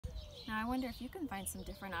Now I wonder if you can find some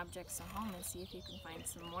different objects at home and see if you can find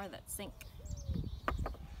some more that sink.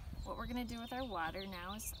 What we're going to do with our water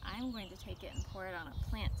now is I'm going to take it and pour it on a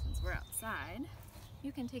plant since we're outside.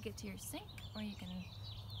 You can take it to your sink, or you can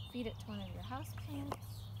feed it to one of your house plants.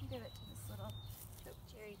 Give it to this little choke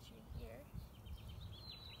cherry tree here.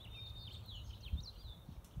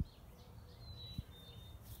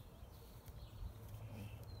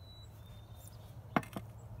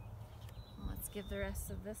 And let's give the rest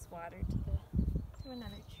of this water to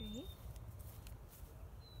another tree.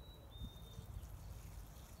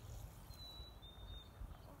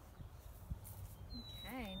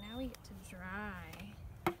 Okay, now we get to dry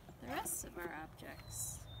the rest of our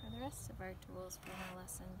objects, or the rest of our tools for our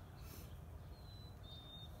lesson.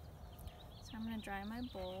 So I'm going to dry my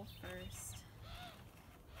bowl first.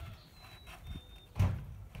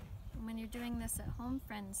 And when you're doing this at home,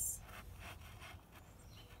 friends,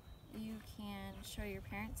 you can show your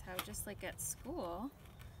parents how, just like at school,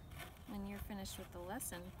 when you're finished with the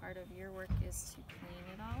lesson, part of your work is to clean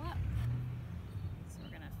it all up. So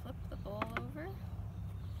we're going to flip the bowl over,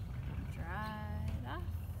 dry it off,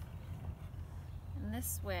 and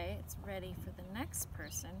this way it's ready for the next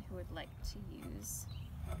person who would like to use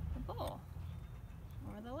the bowl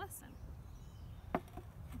or the lesson.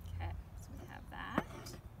 Okay, so we have that.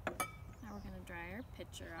 Now we're going to dry our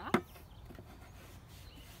pitcher off.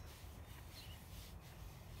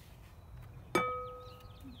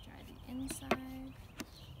 Dry the inside,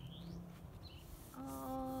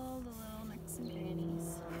 all the little nooks and crannies.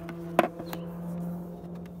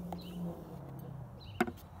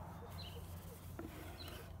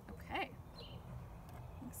 Okay,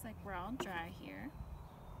 looks like we're all dry here.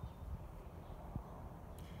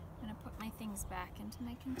 I'm going to put my things back into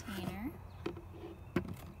my container.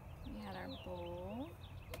 We had our bowl,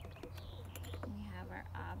 we have our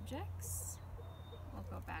objects. We'll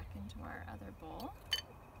go back into our other bowl.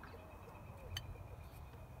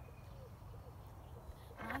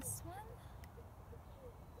 Last one.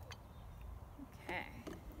 Okay.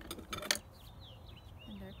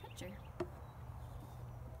 And our pitcher.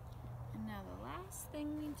 And now the last thing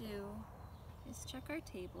we do is check our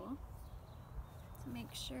table to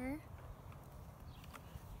make sure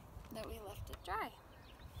that we left it dry.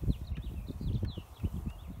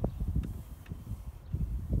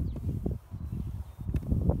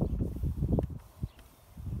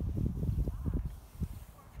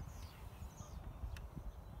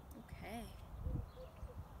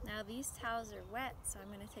 Now these towels are wet, so I'm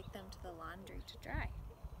going to take them to the laundry to dry.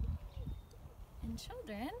 And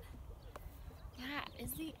children, that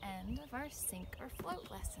is the end of our sink or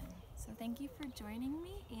float lesson. So thank you for joining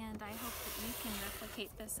me, and I hope that you can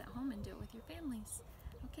replicate this at home and do it with your families.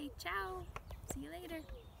 Okay, ciao! See you later!